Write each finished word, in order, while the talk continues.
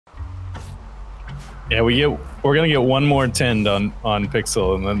Yeah, we're gonna get one more tend on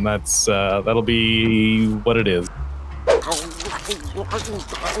Pixel, and then that's that'll be what it is.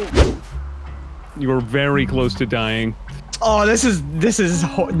 You were very close to dying. Oh, this is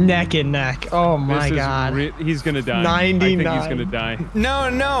neck and neck. Oh my god. He's gonna die. 99. I think he's gonna die.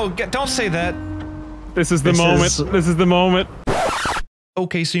 No, don't say that. This is the moment. This is the moment.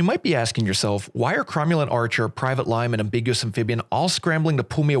 Okay, so you might be asking yourself, why are Cromulent Archer, Pr1vate Lime, and Ambiguous Amphibian all scrambling to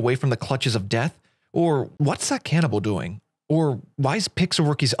pull me away from the clutches of death? Or what's that cannibal doing? Or why is Pixel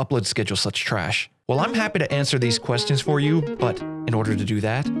Rookie's upload schedule such trash? Well, I'm happy to answer these questions for you, but in order to do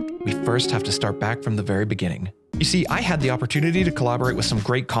that, we first have to start back from the very beginning. You see, I had the opportunity to collaborate with some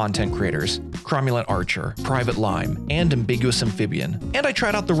great content creators, Cromulent Archer, Pr1vate Lime, and Ambiguous Amphibian, and I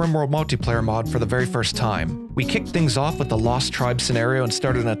tried out the Rimworld multiplayer mod for the very first time. We kicked things off with the Lost Tribe scenario and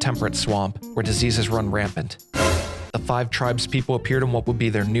started in a temperate swamp, where diseases run rampant. The 5 tribes people appeared in what would be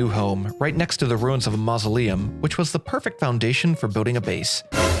their new home, right next to the ruins of a mausoleum, which was the perfect foundation for building a base.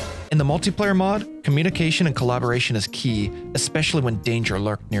 In the multiplayer mod, communication and collaboration is key, especially when danger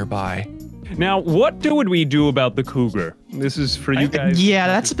lurked nearby. Now, what would we do about the cougar? This is for you guys. Yeah,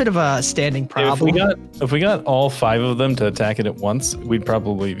 that's a bit of a standing problem. If we got all 5 of them to attack it at once, we'd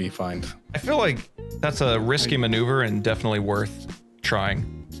probably be fine. I feel like that's a risky maneuver and definitely worth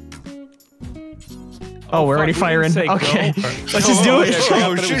trying. Oh, we're already firing. Okay, let's just do it.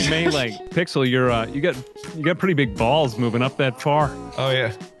 Oh, it was melee. Pixel, you got pretty big balls moving up that far. Oh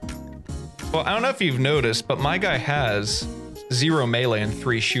yeah. Well, I don't know if you've noticed, but my guy has 0 melee and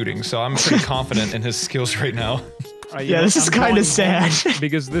 3 shooting, so I'm pretty confident in his skills right now. Yeah, this is kind of sad.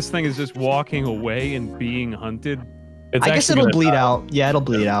 Because this thing is just walking away and being hunted. I guess it'll bleed out. Yeah, it'll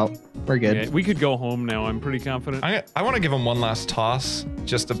bleed out. We're good. Yeah, we could go home now. I'm pretty confident. I want to give him one last toss,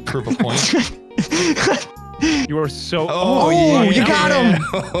 just to prove a point. You are so... Oh, yeah, you got him!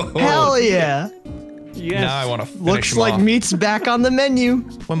 Hell yeah! Yes. Now I want to finish Looks him like off. meat's back on the menu.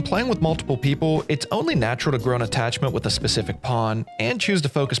 When playing with multiple people, it's only natural to grow an attachment with a specific pawn and choose to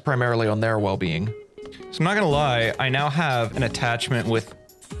focus primarily on their well-being. So I'm not gonna lie, I now have an attachment with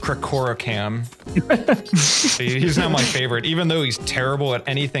Cam. He's now my favorite. Even though he's terrible at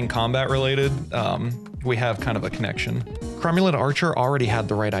anything combat related, we have kind of a connection. Cromulent Archer already had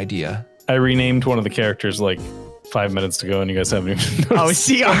the right idea. I renamed one of the characters like 5 minutes ago, and you guys haven't even noticed. Oh,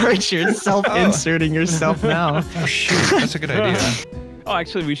 see, Archer, self-inserting yourself now. Oh shoot, that's a good idea. Oh,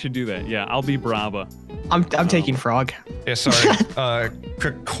 actually, we should do that. Yeah, I'll be Brava. I'm taking Frog. Yeah, sorry.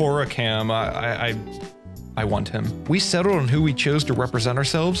 Cam, I want him. We settled on who we chose to represent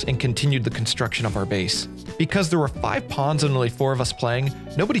ourselves and continued the construction of our base. Because there were 5 pawns and only 4 of us playing,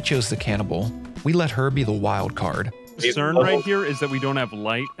 nobody chose the cannibal. We let her be the wild card. The concern right here is that we don't have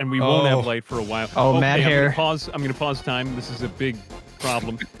light, and we won't have light for a while. Oh, mad hair. I'm gonna pause time. This is a big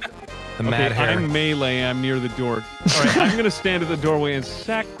problem. The mad hair. I'm melee. I'm near the door. All right, I'm gonna stand at the doorway and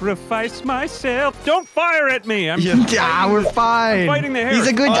sacrifice myself. Don't fire at me. We're fine. I'm fighting the hair. He's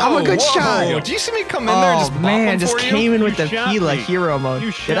a good. I'm a good shot. Do you see me come in there and just man, just came in with the Pila hero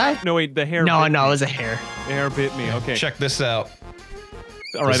mode. Did I? No, wait. The hair. No, it was a hair. The hair bit me. Okay. Check this out.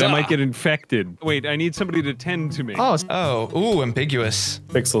 All right, I might get infected. Wait, I need somebody to tend to me. Ooh, ambiguous.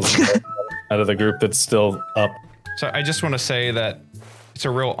 Pixel's out of the group that's still up. So I just want to say that it's a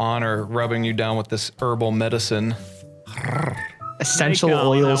real honor rubbing you down with this herbal medicine. Essential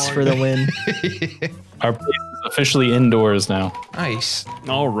oils for the win. Our place is officially indoors now. Nice.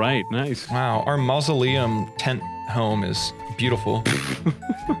 All right, nice. Wow, our mausoleum tent home is beautiful.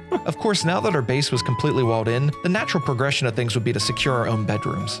 Of course, now that our base was completely walled in, the natural progression of things would be to secure our own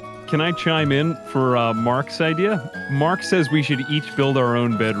bedrooms. Can I chime in for Mark's idea? Mark says we should each build our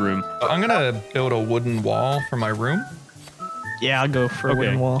own bedroom. I'm gonna build a wooden wall for my room. Yeah, I'll go for a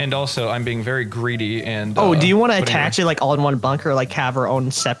wooden wall. And also, I'm being very greedy and... do you want to attach it like all in one bunker, or like have our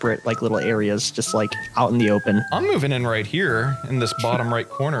own separate like little areas, just like out in the open? I'm moving in right here, in this bottom right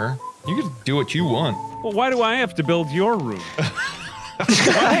corner. You can do what you want. Well, why do I have to build your room?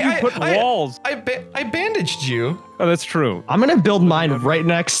 Why do you put walls? I bandaged you. Oh, that's true. I'm gonna build mine right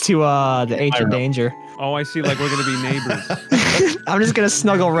next to the Ancient Danger. Oh, I see. Like we're gonna be neighbors. I'm just gonna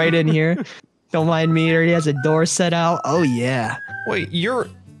snuggle right in here. Don't mind me. He already has a door set out. Oh yeah. Wait, your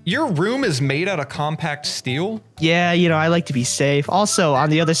room is made out of compact steel? Yeah, you know, I like to be safe. Also,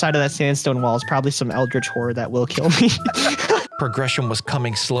 on the other side of that sandstone wall is probably some eldritch horror that will kill me. Progression was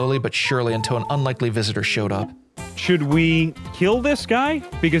coming slowly but surely until an unlikely visitor showed up. Should we kill this guy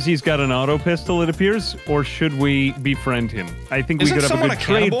because he's got an auto pistol, it appears, or should we befriend him? I think we could have a good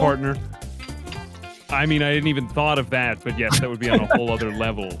trade partner. I mean, I didn't even thought of that, but yes, that would be on a whole other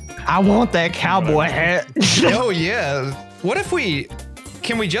level. I want that cowboy hat. Oh yeah. What if we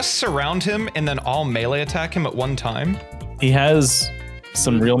Can we just surround him and then all melee attack him at one time? He has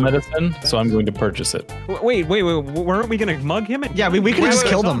some real medicine, so I'm going to purchase it. Wait. Weren't we gonna mug him? Yeah, we could have just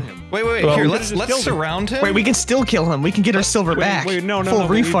killed him. Wait. Well, Here, let's surround him. Wait, we can still kill him. We can get our silver back. No, Full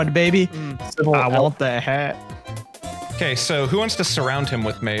refund, baby. I Well, want the hat. Okay, so who wants to surround him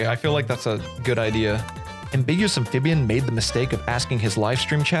with me? I feel like that's a good idea. Ambiguous Amphibian made the mistake of asking his live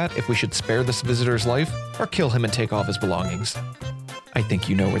stream chat if we should spare this visitor's life or kill him and take all of his belongings. I think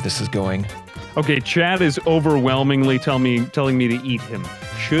you know where this is going. Okay, chat is overwhelmingly telling me to eat him.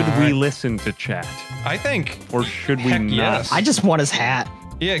 Should we listen to chat? I think. Or should we not? Yes. I just want his hat.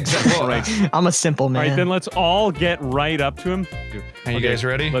 Yeah, exactly. Well, Right. I'm a simple man. All right, then let's all get right up to him. Are you guys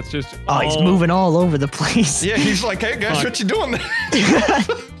ready? Let's just. Oh, he's moving all over the place. Yeah, he's like, hey guys, what you doing?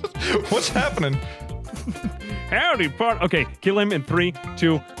 What's happening? Howdy, part. Okay, kill him in 3,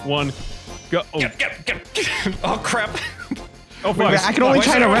 2, 1, go. Oh, Get. Oh crap. oh fuck. I can only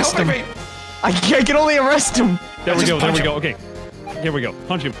try to arrest him. I can only arrest him. There we go. punch him. Okay, here we go.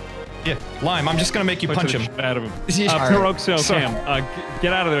 Punch him. Yeah, Lime, I'm just gonna make you punch him. Out of him. Sorry. Cam,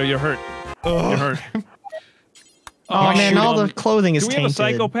 get out of there. You're hurt. You're hurt. Oh man, all the clothing is Do we tainted. have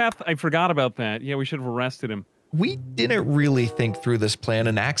a psychopath? I forgot about that. Yeah, we should have arrested him. We didn't really think through this plan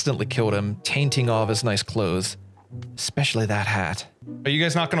and accidentally killed him, tainting all of his nice clothes. Especially that hat. Are you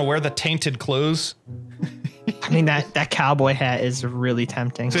guys not gonna wear the tainted clothes? I mean, that cowboy hat is really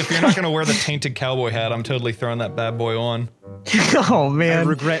tempting. So if you're not gonna wear the tainted cowboy hat, I'm totally throwing that bad boy on. Oh I man.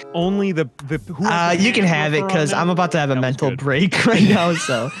 regret only the who has the You can have it hand because on I'm that? about to have a That was mental good. break right now,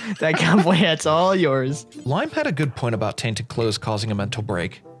 so that cowboy hat's all yours. Lime had a good point about tainted clothes causing a mental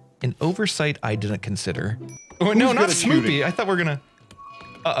break. An oversight I didn't consider. Oh, no, good not at shooting? Smoopy. I thought we were gonna...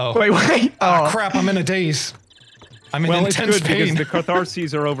 Uh-oh. Wait. Ah, Oh, crap, I'm in a daze. I'm in Well, it's intense good pain. because the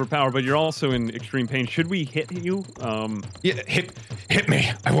catharses are overpowered, but you're also in extreme pain. Should we hit you? Yeah, hit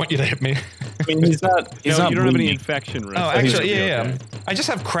me. I want you to hit me. I mean, he's not No, you don't have any bleeding. infection, right? Oh, So he's actually, gonna be yeah. okay. I just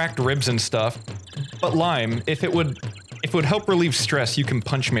have cracked ribs and stuff. But Lime, if it would help relieve stress, you can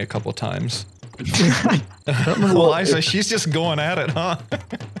punch me a couple times. Eliza, she's just going at it, huh?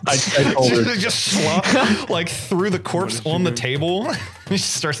 I told her. She's just slop, like threw the corpse on the table. She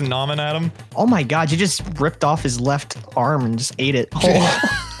starts nomming at him. oh my God! You just ripped off his left arm and just ate it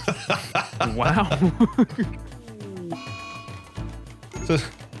whole. Wow. So,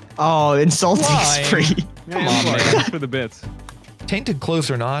 Oh, insulting Lime. spree. Come on, man. For the bits. tainted clothes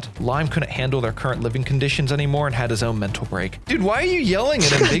or not, Lime couldn't handle their current living conditions anymore and had his own mental break. Dude, why are you yelling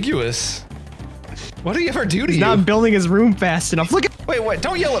at Ambiguous? What did he ever do to He's you? not building his room fast enough. Look at. Wait,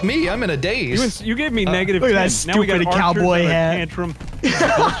 don't yell at me. I'm in a daze. You gave me negative look at 10. that Now we got stupid Archers cowboy and a hat.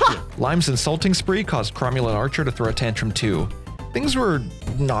 tantrum. Lime's insulting spree caused Cromulent Archer to throw a tantrum too. Things were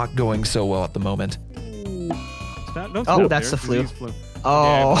not going so well at the moment. Don't Oh, stop that's there. the flu. Disease flu.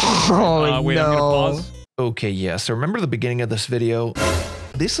 Oh, Wait, I'm gonna no. pause. Okay, yeah, so remember the beginning of this video?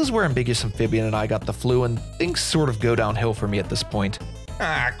 This is where Ambiguous Amphibian and I got the flu, and things sort of go downhill for me at this point.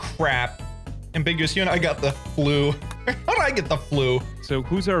 Ah, crap. Ambiguous, you and I got the flu. How did I get the flu? So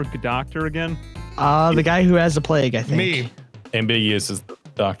who's our doctor again? The guy who has the plague, I think. Me. Ambiguous is the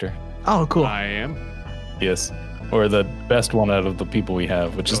doctor. Oh, cool. I am. Yes. Or the best one out of the people we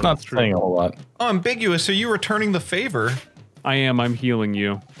have, which is not that's true. saying a whole lot. Oh, Ambiguous, are you returning the favor? I am. I'm healing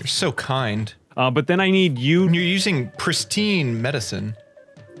you. You're so kind. But then I need you. You're using pristine medicine.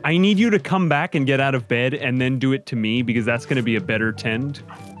 I need you to come back and get out of bed and then do it to me because that's going to be a better tend.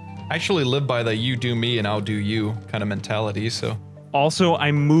 I actually live by the you do me and I'll do you kind of mentality, so. Also,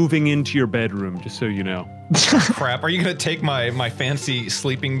 I'm moving into your bedroom, just so you know. Crap, are you gonna take my fancy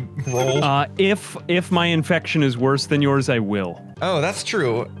sleeping role? If my infection is worse than yours, I will. Oh, that's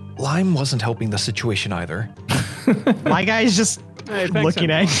true. Lime wasn't helping the situation either. My guy's just Hey, thanks, looking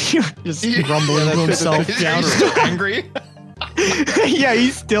at you, just grumbling to himself. Are you still angry? Yeah,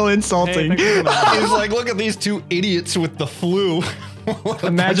 he's still insulting. Hey, thanks for He's like, look at these two idiots with the flu. What a bunch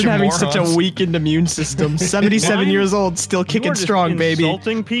Imagine of having such a morons. weakened immune system. 77 Why? years old, still You kicking are just strong, baby.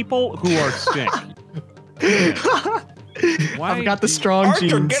 Insulting people who are sick. Why I've got the do- strong Archer,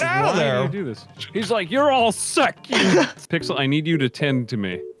 genes. get out of Why there. do you do this? He's like, you're all sick. You. Pixel, I need you to tend to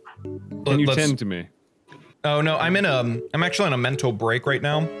me. Can you Let's- tend to me? Oh no, I'm actually on a mental break right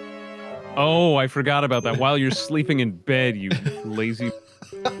now. Oh, I forgot about that. While you're sleeping in bed, you lazy.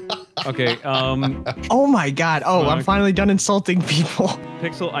 Okay, Oh my god. Oh, I'm Okay. finally done insulting people.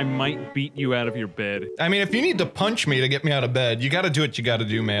 Pixel, I might beat you out of your bed. I mean, if you need to punch me to get me out of bed, you got to do what you got to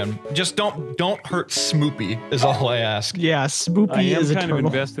do, man. Just don't hurt Smoopy is all I ask. Yeah, Spoopy I am is a kind of turtle.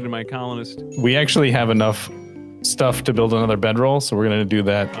 invested in my colonist. We actually have enough stuff to build another bedroll, so we're gonna do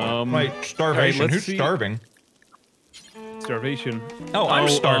that. Like starvation. let's Who's see. starving? Starvation. Oh, I'm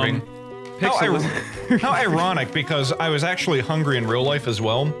starving. How ironic, because I was actually hungry in real life as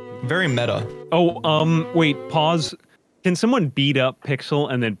well. Very meta. Oh, wait, pause. Can someone beat up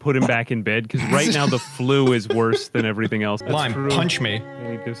Pixel and then put him back in bed? Because right now the flu is worse than everything else. That's Lime, true. punch me.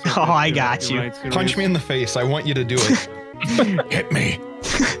 Oh, I got you. Punch me in the face. I want you to do it. Hit me.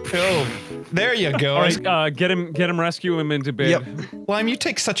 Oh, there you go. All right, get him, rescue him into bed. Yep. Lime, you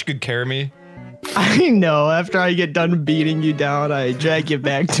take such good care of me. I know. After I get done beating you down, I drag you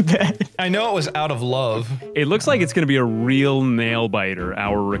back to bed. I know it was out of love. It looks like it's going to be a real nail biter,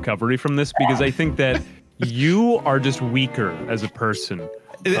 our recovery from this, because I think that you are just weaker as a person.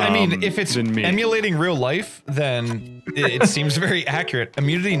 I mean, if it's emulating real life, then it seems very accurate.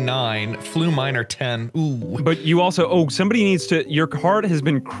 Immunity 9, flu minor 10. Ooh. But you also, somebody needs to, your heart has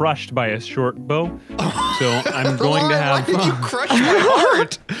been crushed by a short bow. So I'm going to have. Why did you crush my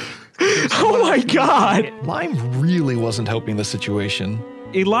heart? Oh my god! Lime really wasn't helping the situation.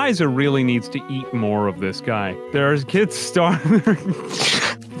 Eliza really needs to eat more of this guy. There's kids starving.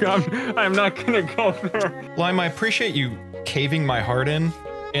 I'm not gonna go there. Lime, I appreciate you caving my heart in,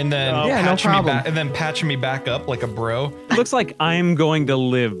 and then patching me back up like a bro. It looks like I'm going to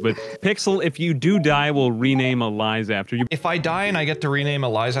live, but Pixel, if you do die, we'll rename Eliza after you. If I die and I get to rename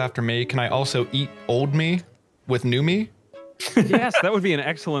Eliza after me, can I also eat old me with new me? Yes, that would be an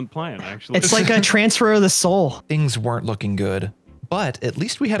excellent plan, actually. It's like a transfer of the soul. Things weren't looking good, but at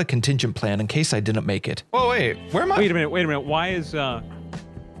least we had a contingent plan in case I didn't make it. Oh wait, where am I? Wait a minute. Why is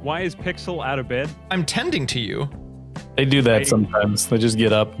Pixel out of bed? I'm tending to you. They do that sometimes. They just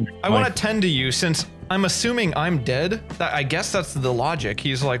get up. I want to tend to you since I'm assuming I'm dead. I guess that's the logic.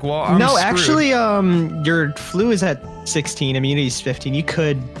 He's like, well, I'm screwed. Actually, your flu is at 16, immunity is 15. You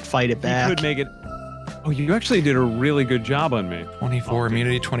could fight it back. You could make it. Oh, you actually did a really good job on me. 24,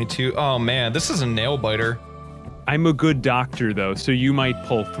 immunity 22. Oh man, this is a nail biter. I'm a good doctor though, so you might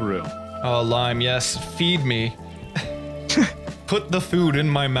pull through. Oh, Lime, yes, feed me. Put the food in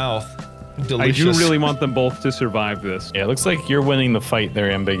my mouth. Delicious. I do really want them both to survive this. Yeah, it looks like you're winning the fight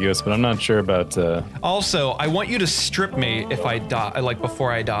there, Ambiguous, but I'm not sure about. Also, I want you to strip me if I die, like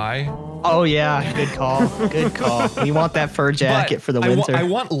before I die. Oh yeah, good call. Good call. You want that fur jacket for the winter. I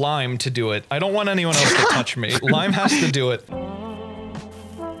want Lime to do it. I don't want anyone else to touch me. Lime has to do it.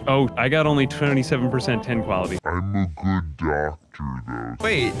 Oh, I got only 27% 10 quality. I'm a good doctor, though.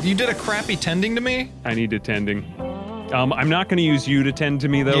 Wait, you did a crappy tending to me? I need tending. I'm not going to use you to tend to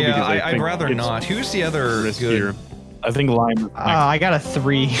me though, because I'd rather not. Who's the other riskier? I think Lime. I got a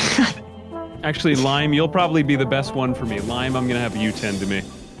 3. Actually, Lime, you'll probably be the best one for me. Lime, I'm going to have you tend to me.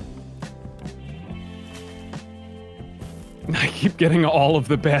 I keep getting all of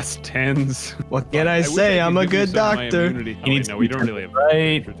the best 10s. What can I say? I'm a good doctor. No, we don't really have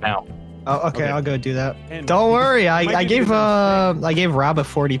right now. Oh, okay, I'll go do that. Don't worry, I gave Rob a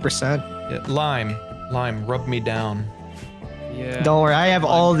 40%. Yeah, Lime, rub me down. Yeah. Don't worry, I have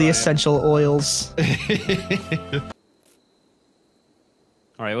all the essential oils.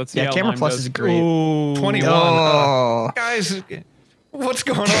 All right, let's see. Yeah, how Camera Lime Plus does. is great. Ooh. 21. Oh. Guys, what's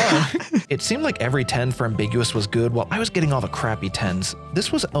going on? It seemed like every 10 for Ambiguous was good while I was getting all the crappy 10s.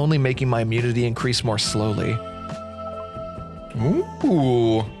 This was only making my immunity increase more slowly.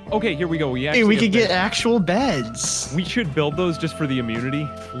 Ooh. Okay, here we go. We could get actual beds. We should build those just for the immunity.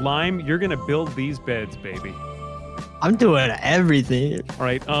 Lime, you're gonna build these beds, baby. I'm doing everything. All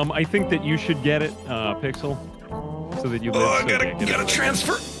right. I think that you should get it, Pixel, so that you live. Oh, I gotta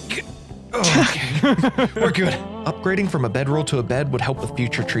transfer. Oh, okay. We're good. Upgrading from a bedroll to a bed would help with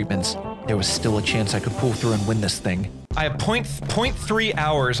future treatments. There was still a chance I could pull through and win this thing. I have 0.3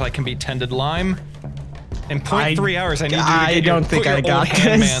 hours I can be tended, Lime. In 0.3 hours, I need you to put your old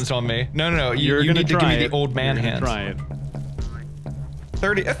hand hands on me. No. You need to give me the old man hands. Try it.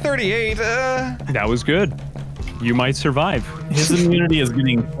 38. That was good. You might survive. His immunity is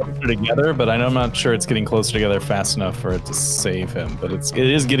getting closer together, but I'm not sure it's getting closer together fast enough for it to save him. But it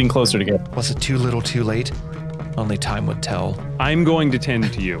is getting closer together. Was it too little too late? Only time would tell. I'm going to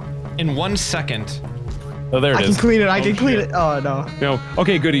tend to you. In 1 second. Oh, there it is. I can clean it. I can clean it. Oh, no. No.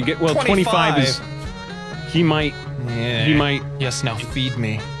 Okay, good. 25 is... He might... Yeah. He might... Yes, now feed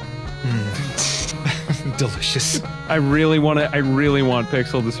me. Delicious. I really want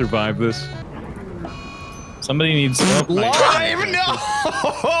Pixel to survive this. Somebody needs... Lime, no!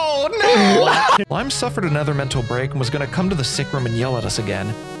 Lime suffered another mental break and was going to come to the sick room and yell at us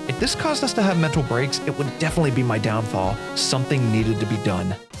again. If this caused us to have mental breaks, it would definitely be my downfall. Something needed to be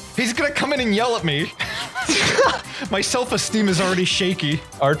done. He's gonna come in and yell at me. My self-esteem is already shaky.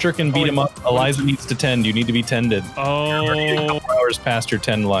 Archer can beat him up. Eliza needs to tend. You need to be tended. Oh. You're a couple hours past your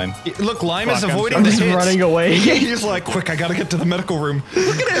tend line. Look, Lime is avoiding the hits. He's running away. He's like, quick, I gotta get to the medical room.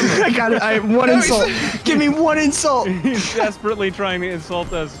 Look at him. I got it. I have one insult. Give me one insult. He's desperately trying to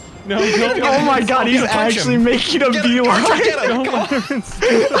insult us. No, oh my god, he's actually making a beeline. Don't let him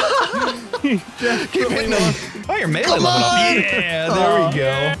insult us. Oh, you're melee level up. Yeah, there we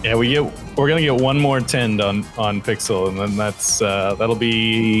go. Yeah, we're gonna get one more tend on Pixel, and then that'll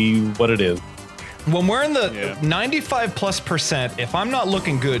be what it is. When we're in the 95+%, if I'm not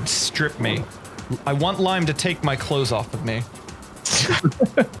looking good, strip me. I want Lime to take my clothes off of me.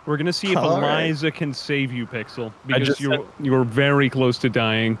 We're gonna see if Eliza can save you, Pixel, because you're very close to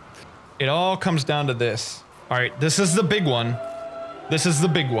dying. It all comes down to this. All right, this is the big one. This is the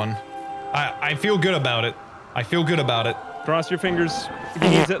big one. I feel good about it. I feel good about it. Cross your fingers.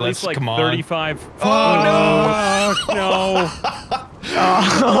 He's at least like 35. Oh, no! No!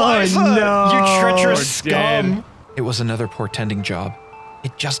 Oh no! You treacherous scum! It was another poor tending job.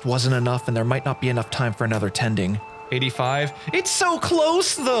 It just wasn't enough, and there might not be enough time for another tending. 85. It's so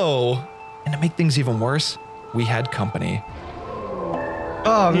close, though. And to make things even worse, we had company.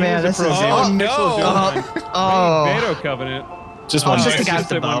 Oh man, this is. Oh no! Oh. Beto Covenant. Just one. Just a guy with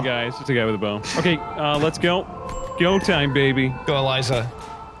the bow. One guy. It's just a guy with a bow. Okay, let's go. Go time, baby. Go, Eliza.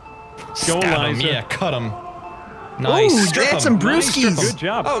 Go, Eliza. Him. Yeah, cut him. Nice. Ooh, that's some brewskis. Good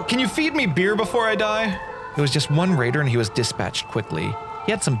job. Oh, can you feed me beer before I die? It was just one raider, and he was dispatched quickly.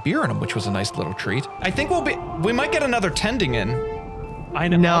 He had some beer in him, which was a nice little treat. I think we might get another tending in. I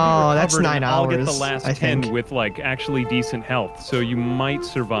know. No, that's 9 hours. I'll get the last 10 with like actually decent health, so you might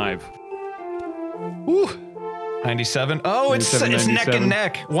survive. Woo. 97. Oh, it's neck and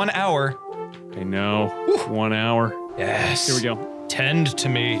neck. 1 hour. I know. Woo. 1 hour. Yes. Here we go. Tend to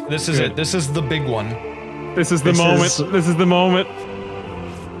me. This is it. This is the big one. This is the moment. This is the moment.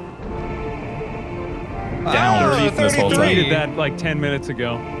 Down 30 this whole time. I did that like 10 minutes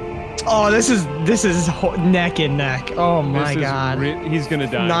ago. Oh, this is neck and neck. Oh my god. He's gonna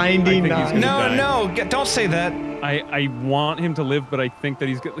die. 99. No, don't say that. I want him to live, but I think that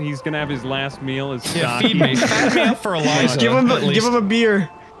he's gonna have his last meal as stock. Feed me. Fat me up for Eliza. Give him a beer.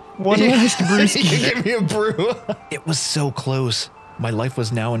 One last brewski. Give me a brew. It was so close. My life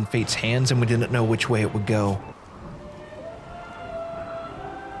was now in fate's hands, and we didn't know which way it would go.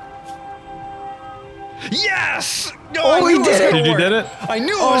 Yes! Oh, he did it! Did you did it? I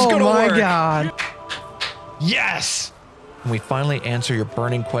knew it was gonna work. Oh my god. Yes! And we finally answer your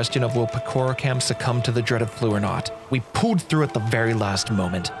burning question of will Pr1vate succumb to the dreaded flu or not. We pulled through at the very last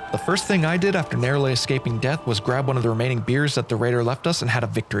moment. The first thing I did after narrowly escaping death was grab one of the remaining beers that the raider left us and had a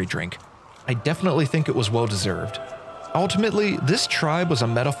victory drink. I definitely think it was well deserved. Ultimately, this tribe was a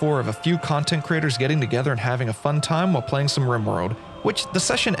metaphor of a few content creators getting together and having a fun time while playing some Rimworld, which the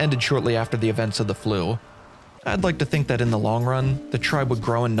session ended shortly after the events of the flu. I'd like to think that in the long run, the tribe would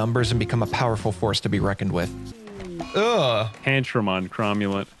grow in numbers and become a powerful force to be reckoned with. Ugh. Tantrum on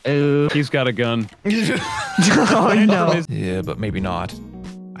Cromulent. Ooh. He's got a gun. Oh no. Yeah, but maybe not.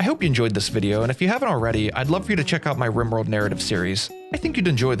 I hope you enjoyed this video, and if you haven't already, I'd love for you to check out my Rimworld narrative series. I think you'd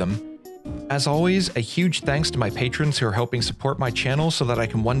enjoy them. As always, a huge thanks to my patrons who are helping support my channel so that I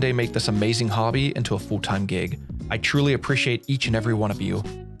can one day make this amazing hobby into a full-time gig. I truly appreciate each and every one of you.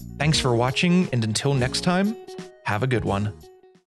 Thanks for watching, and until next time, have a good one.